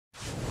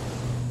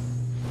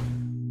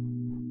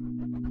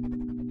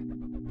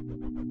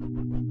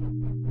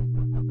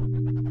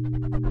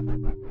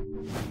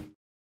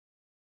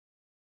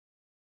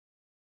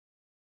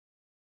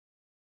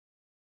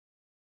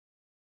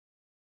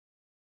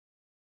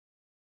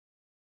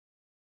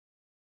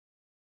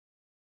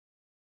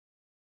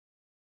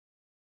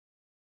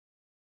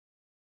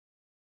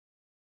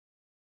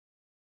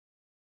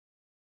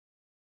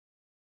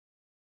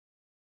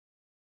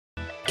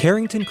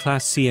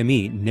Carrington-class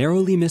CME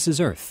narrowly misses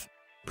Earth.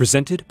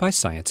 Presented by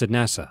Science at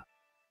NASA.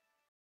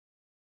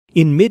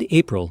 In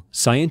mid-April,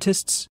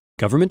 scientists,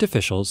 government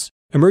officials,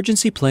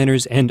 emergency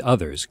planners, and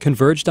others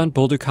converged on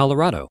Boulder,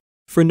 Colorado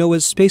for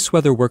NOAA's Space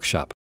Weather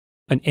Workshop,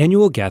 an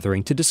annual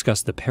gathering to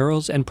discuss the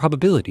perils and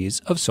probabilities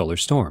of solar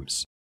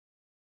storms.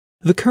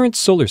 The current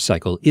solar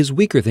cycle is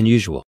weaker than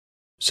usual,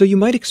 so you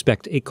might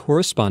expect a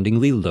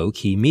correspondingly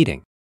low-key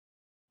meeting.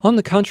 On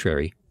the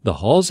contrary, the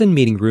halls and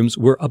meeting rooms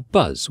were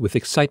abuzz with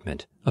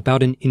excitement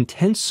about an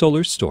intense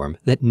solar storm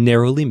that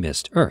narrowly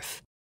missed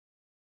Earth.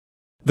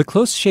 The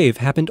close shave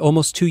happened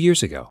almost 2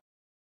 years ago.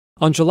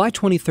 On July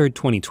 23,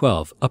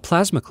 2012, a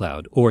plasma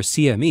cloud, or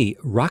CME,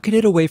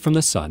 rocketed away from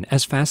the Sun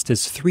as fast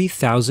as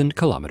 3,000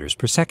 kilometers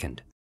per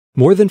second,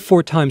 more than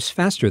 4 times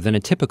faster than a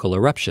typical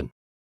eruption.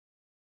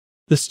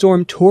 The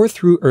storm tore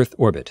through Earth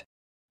orbit,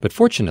 but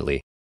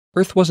fortunately,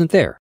 Earth wasn't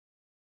there.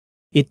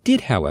 It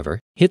did, however,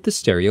 hit the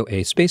Stereo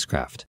A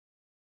spacecraft.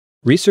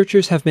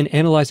 Researchers have been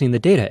analyzing the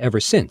data ever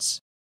since,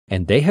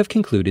 and they have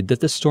concluded that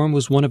the storm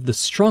was one of the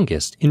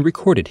strongest in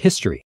recorded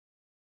history.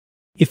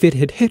 If it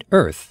had hit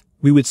Earth,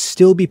 we would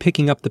still be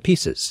picking up the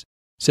pieces,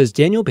 says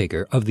Daniel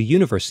Baker of the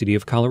University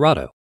of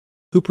Colorado,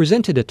 who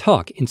presented a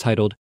talk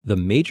entitled The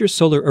Major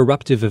Solar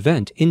Eruptive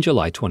Event in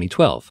July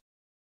 2012,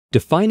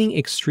 Defining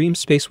Extreme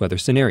Space Weather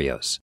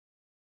Scenarios.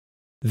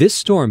 This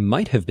storm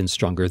might have been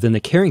stronger than the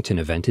Carrington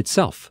event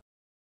itself.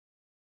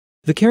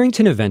 The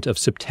Carrington event of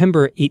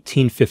September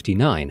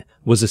 1859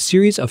 was a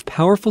series of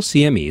powerful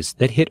CMEs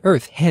that hit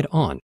Earth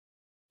head-on,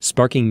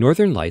 sparking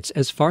northern lights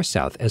as far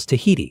south as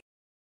Tahiti.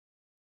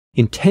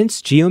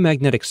 Intense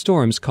geomagnetic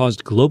storms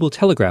caused global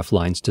telegraph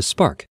lines to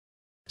spark,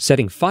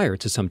 setting fire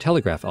to some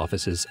telegraph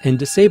offices and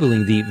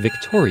disabling the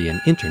Victorian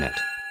Internet.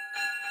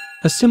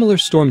 A similar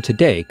storm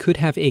today could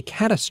have a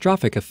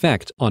catastrophic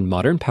effect on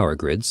modern power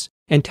grids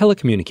and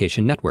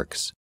telecommunication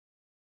networks.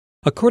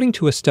 According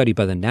to a study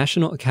by the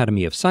National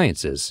Academy of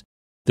Sciences,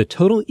 the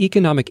total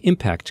economic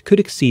impact could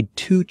exceed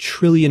 $2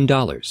 trillion,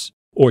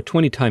 or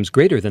 20 times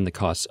greater than the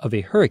costs of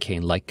a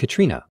hurricane like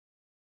Katrina.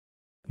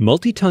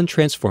 Multi-ton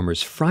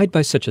transformers fried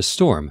by such a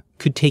storm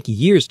could take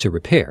years to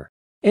repair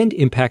and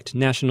impact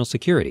national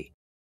security.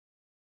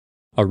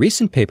 A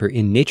recent paper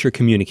in Nature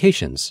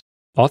Communications,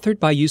 authored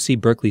by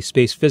UC Berkeley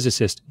space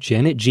physicist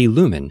Janet G.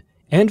 Luhman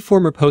and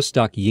former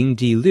postdoc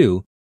Ying-D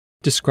Liu,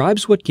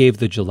 describes what gave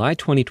the July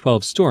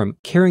 2012 storm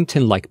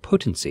Carrington-like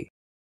potency.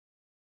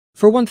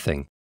 For one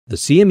thing, the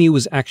CME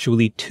was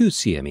actually 2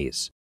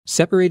 CMEs,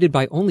 separated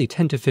by only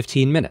 10 to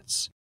 15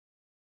 minutes.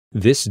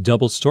 This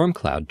double storm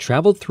cloud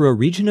traveled through a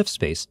region of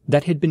space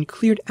that had been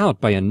cleared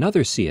out by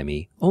another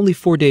CME only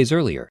 4 days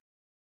earlier.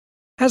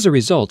 As a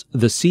result,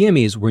 the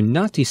CMEs were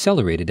not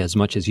decelerated as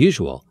much as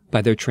usual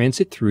by their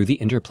transit through the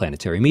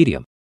interplanetary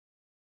medium.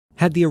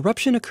 Had the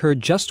eruption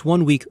occurred just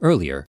 1 week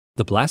earlier,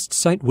 the blast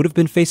site would have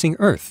been facing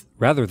Earth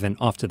rather than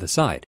off to the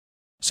side,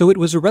 so it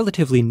was a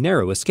relatively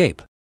narrow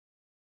escape.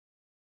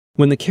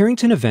 When the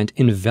Carrington event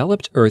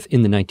enveloped Earth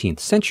in the 19th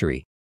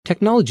century,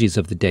 technologies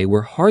of the day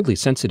were hardly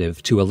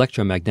sensitive to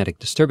electromagnetic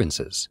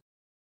disturbances.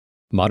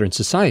 Modern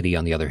society,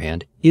 on the other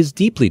hand, is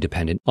deeply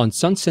dependent on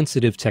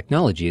sun-sensitive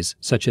technologies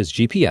such as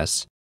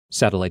GPS,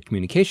 satellite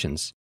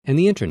communications, and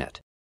the Internet.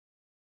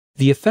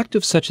 The effect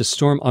of such a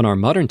storm on our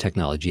modern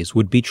technologies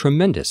would be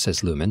tremendous,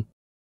 says Luhman.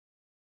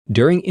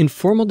 During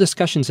informal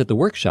discussions at the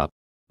workshop,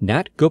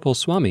 Nat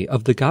Gopalswamy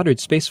of the Goddard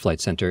Space Flight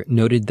Center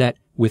noted that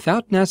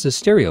without NASA's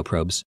stereo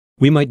probes,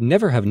 we might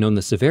never have known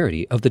the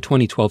severity of the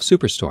 2012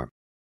 superstorm.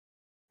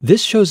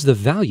 This shows the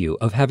value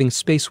of having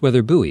space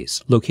weather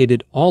buoys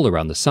located all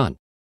around the Sun.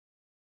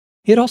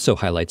 It also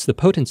highlights the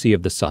potency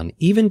of the Sun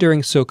even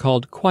during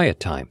so-called quiet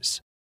times.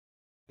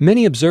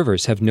 Many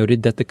observers have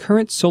noted that the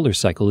current solar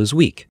cycle is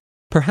weak,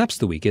 perhaps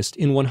the weakest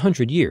in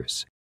 100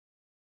 years.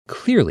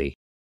 Clearly,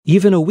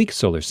 even a weak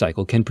solar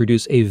cycle can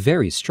produce a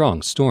very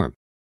strong storm.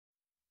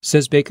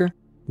 Says Baker,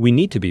 we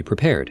need to be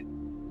prepared.